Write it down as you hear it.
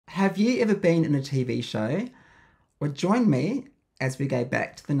Have you ever been in a TV show? Well, join me as we go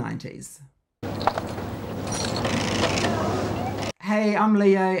back to the 90s. Hey, I'm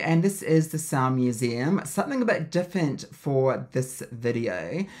Leo and this is the Sound Museum. Something a bit different for this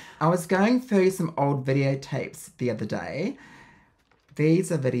video. I was going through some old videotapes the other day.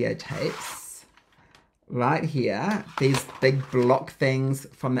 These are videotapes right here. These big block things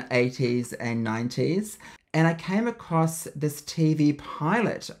from the 80s and 90s. And I came across this TV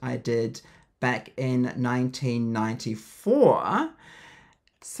pilot I did back in 1994.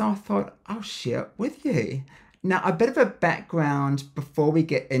 So I thought I'll share it with you. Now, a bit of a background before we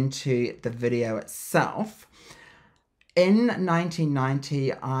get into the video itself. In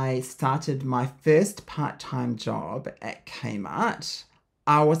 1990, I started my first part-time job at Kmart.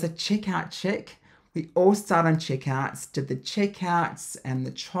 I was a checkout chick. We all started on checkouts, did the checkouts and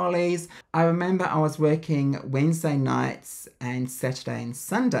the trolleys. I remember I was working Wednesday nights and Saturday and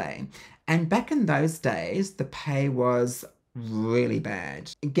Sunday. And back in those days, the pay was really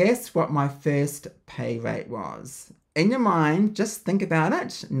bad. Guess what my first pay rate was? In your mind, just think about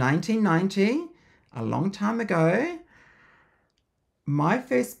it. 1990, a long time ago. My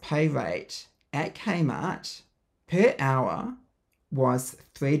first pay rate at Kmart per hour was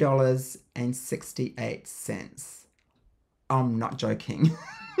 $3.68. I'm not joking.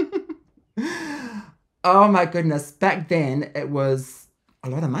 Oh my goodness. Back then, it was a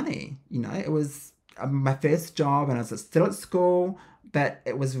lot of money. You know, it was my first job and I was still at school, but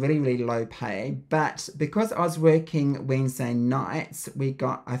it was really, really low pay. But because I was working Wednesday nights, we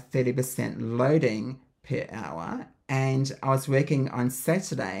got a 30% loading per hour. And I was working on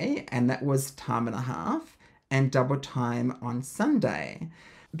Saturday and that was time and a half and double time on Sunday.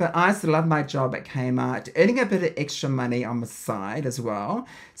 But I still love my job at Kmart, earning a bit of extra money on the side as well,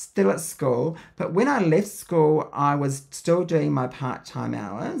 still at school. But when I left school, I was still doing my part-time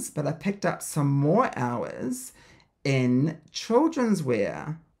hours, but I picked up some more hours in children's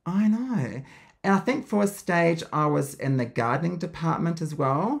wear. I know. And I think for a stage, I was in the gardening department as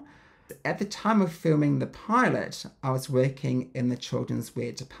well. At the time of filming the pilot, I was working in the children's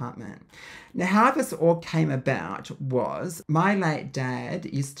wear department. Now, how this all came about was my late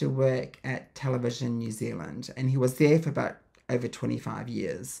dad used to work at Television New Zealand and he was there for about over 25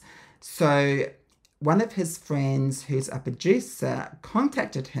 years. So one of his friends who's a producer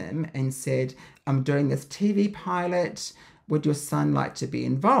contacted him and said, I'm doing this TV pilot. Would your son like to be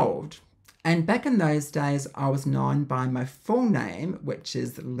involved? And back in those days, I was known by my full name, which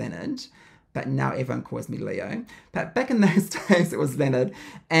is Leonard, but now everyone calls me Leo. But back in those days, it was Leonard.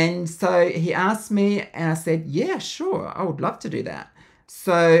 And so he asked me, and I said, yeah, sure, I would love to do that.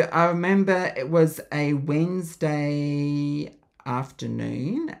 So I remember it was a Wednesday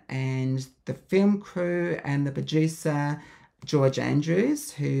afternoon, and the film crew and the producer, George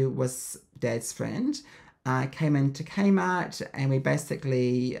Andrews, who was Dad's friend, came into Kmart and we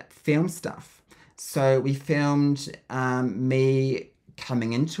basically filmed stuff. So we filmed me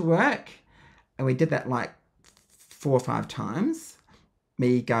coming into work and we did that like 4 or 5 times.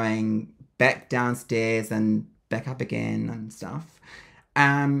 Me going back downstairs and back up again and stuff.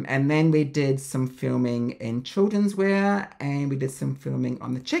 And then we did some filming in children's wear and we did some filming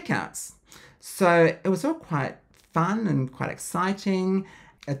on the checkouts. So it was all quite fun and quite exciting.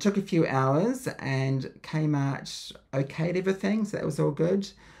 It took a few hours and Kmart okayed everything, so that was all good.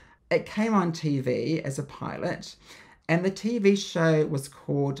 It came on TV as a pilot and the TV show was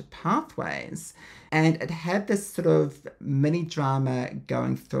called Pathways and it had this sort of mini drama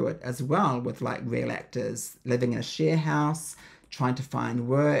going through it as well with like real actors living in a share house, trying to find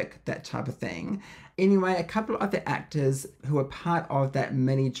work, that type of thing. Anyway, a couple of the actors who were part of that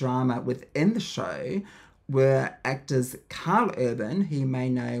mini drama within the show were actors Karl, who you may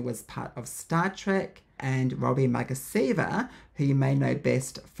know was part of Star Trek, and Robbie Magasiva, who you may know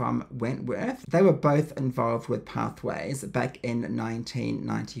best from Wentworth. They were both involved with Pathways back in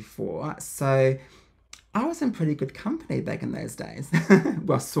 1994. So I was in pretty good company back in those days.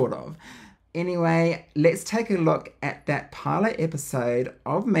 Well, sort of. Anyway, let's take a look at that pilot episode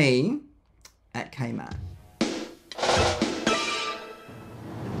of me at Kmart.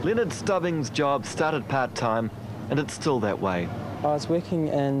 Leonard Stubbing's job started part-time, and it's still that way. I was working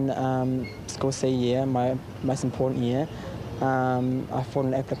in School C year, my most important year. I filled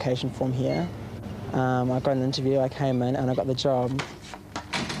an application form here. I got an interview, I came in and I got the job.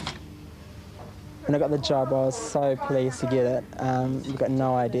 When I got the job, I was so pleased to get it. You've got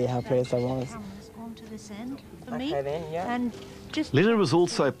no idea how pleased I was. Onto this end for me. Okay then, yeah. And just Leonard was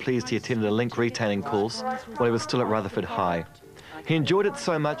also pleased he attended a link retailing course while he was still at Rutherford High. He enjoyed it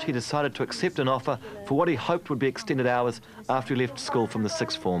so much he decided to accept an offer for what he hoped would be extended hours after he left school from the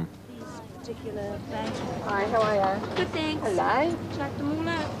sixth form. Hi, how are you? Good, thanks. Hello. Check them all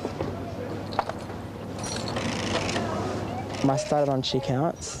out. I started on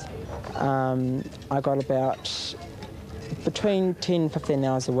checkouts. I got about between 10 and 15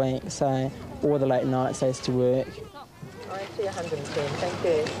 hours a week, so all the late nights I used to work. I see 110, thank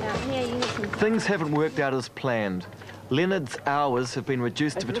you. Now, here you have some. Things haven't worked out as planned. Leonard's hours have been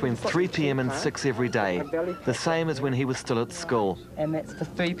reduced to between 3 p.m. and 6 every day, the same as when he was still at school. And that's for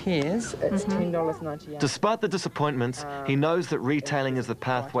 3 pairs, it's $10.98. Despite the disappointments, he knows that retailing is the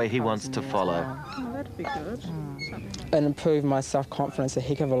pathway he wants to follow. Oh, that'd be good. It improved my self-confidence a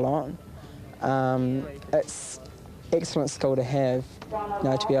heck of a lot. It's excellent skill to have, you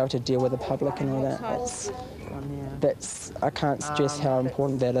know, to be able to deal with the public and all that. I can't stress how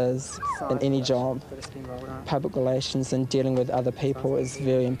important that is in any job. Public relations and dealing with other people is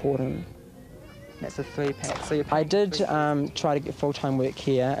very important. That's a 3-pack. So I did try to get full-time work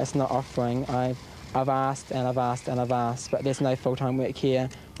here. It's not offering. I've asked and I've asked and I've asked, but there's no full-time work here,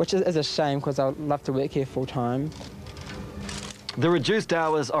 which is a shame because I'd love to work here full-time. The reduced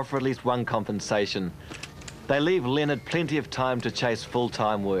hours offer at least one compensation. They leave Leonard plenty of time to chase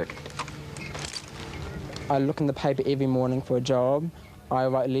full-time work. I look in the paper every morning for a job. I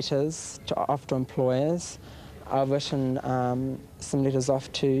write letters off to employers. I've written some letters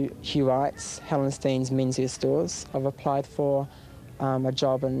off to Hugh Wright's, Helen Steen's menswear stores. I've applied for a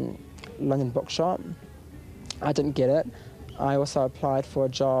job in London Bookshop. I didn't get it. I also applied for a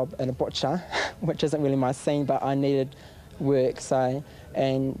job in a butcher, which isn't really my scene, but I needed work,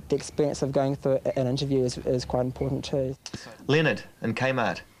 and the experience of going through an interview is quite important too. Leonard and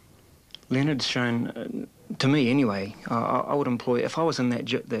Kmart. Leonard's shown, to me anyway, I would employ, if I was in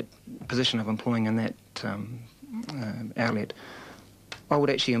that position of employing in that outlet, I would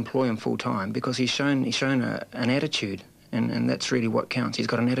actually employ him full time because he's shown an attitude, and that's really what counts. He's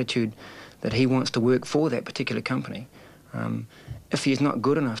got an attitude that he wants to work for that particular company. If he's not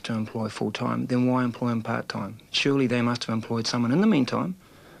good enough to employ full time, then why employ him part time? Surely they must have employed someone in the meantime.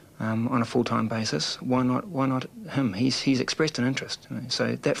 On a full-time basis, why not him? He's expressed an interest, you know,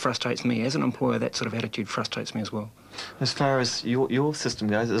 so that frustrates me. As an employer, that sort of attitude frustrates me as well. As far as your system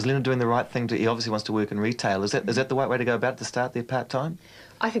goes, is Leonard doing the right thing? He obviously wants to work in retail. Is that the right way to go about it, to start there part-time?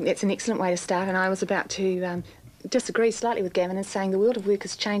 I think that's an excellent way to start, and I was about to disagree slightly with Gavin in saying the world of work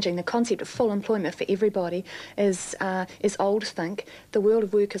is changing. The concept of full employment for everybody is old think. The world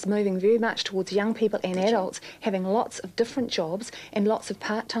of work is moving very much towards young people and adults having lots of different jobs and lots of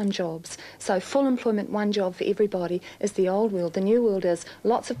part-time jobs. So full employment, one job for everybody is the old world. The new world is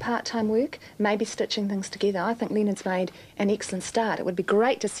lots of part-time work, maybe stitching things together. I think Leonard's made an excellent start. It would be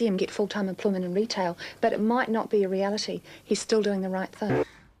great to see him get full-time employment in retail, but it might not be a reality. He's still doing the right thing.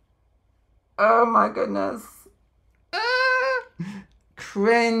 Oh my goodness.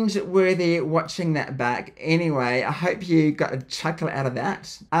 Cringe-worthy watching that back. Anyway, I hope you got a chuckle out of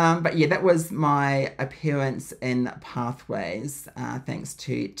that. But yeah, that was my appearance in Pathways, thanks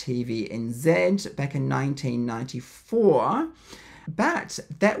to TVNZ back in 1994. But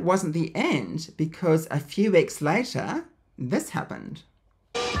that wasn't the end, because a few weeks later, this happened.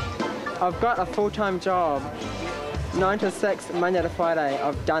 I've got a full-time job, 9 to 6, Monday to Friday.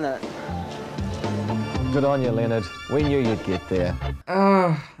 I've done it. Good on you, Leonard. We knew you'd get there.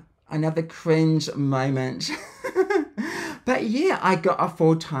 Oh, another cringe moment. But yeah, I got a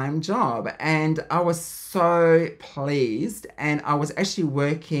full-time job and I was so pleased, and I was actually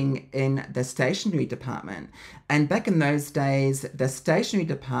working in the stationery department. And back in those days, the stationery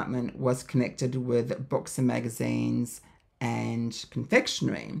department was connected with books and magazines and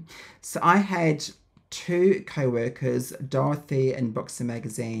confectionery. So I had 2 co-workers, Dorothy in books and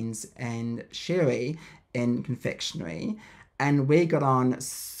magazines and Sherry in confectionery, and we got on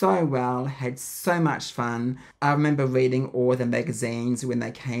so well, had so much fun. I remember reading all the magazines when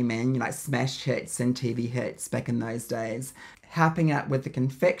they came in, like Smash Hits and TV Hits back in those days, helping out with the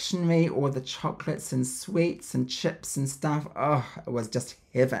confectionery, all the chocolates and sweets and chips and stuff. Oh, it was just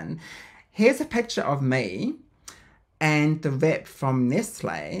heaven. Here's a picture of me and the rep from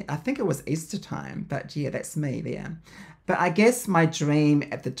Nestle. I think it was Easter time, but yeah, that's me there. But I guess my dream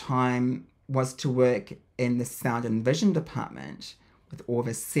at the time was to work in the sound and vision department with all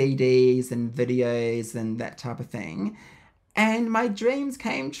the CDs and videos and that type of thing. And my dreams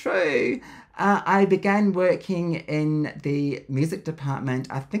came true. I began working in the music department,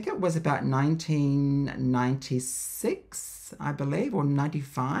 I think it was about 1996, I believe, or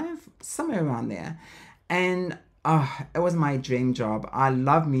 95, somewhere around there. And it was my dream job. I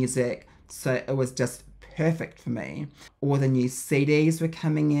love music, so it was just perfect for me. All the new CDs were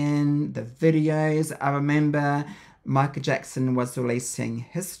coming in, the videos. I remember Michael Jackson was releasing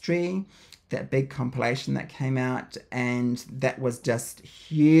History, that big compilation that came out, and that was just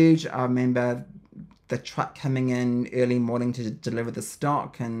huge. I remember the truck coming in early morning to deliver the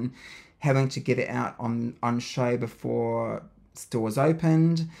stock and having to get it out on show before stores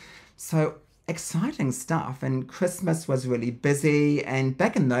opened. So exciting stuff. And Christmas was really busy, and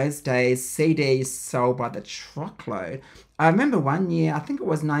back in those days CDs sold by the truckload. I remember one year, I think it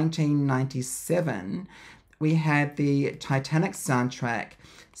was 1997, we had the Titanic soundtrack,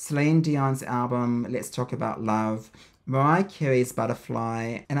 Celine Dion's album Let's Talk About Love, Mariah Carey's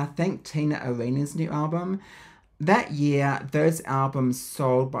Butterfly, and I think Tina Arena's new album. That year, those albums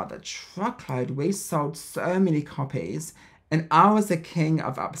sold by the truckload. We sold so many copies, and I was the king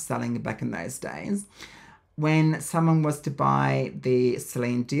of upselling back in those days. When someone was to buy the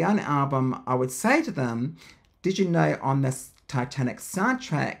Celine Dion album, I would say to them, did you know on this Titanic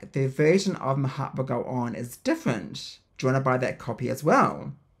soundtrack, the version of My Heart Will Go On is different? Do you want to buy that copy as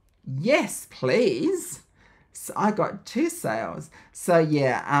well? Yes, please. So I got 2 sales. So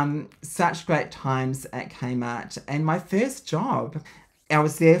yeah, such great times at Kmart. And my first job, I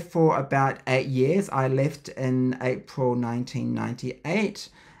was there for about 8 years. I left in April 1998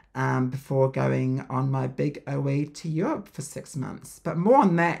 before going on my big OE to Europe for 6 months. But more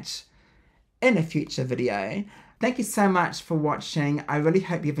on that in a future video. Thank you so much for watching. I really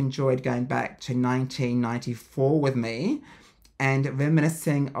hope you've enjoyed going back to 1994 with me and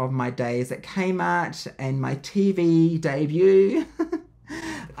reminiscing of my days at Kmart and my TV debut.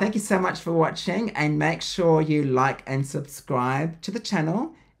 Thank you so much for watching, and make sure you like and subscribe to the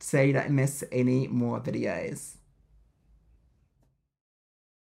channel so you don't miss any more videos.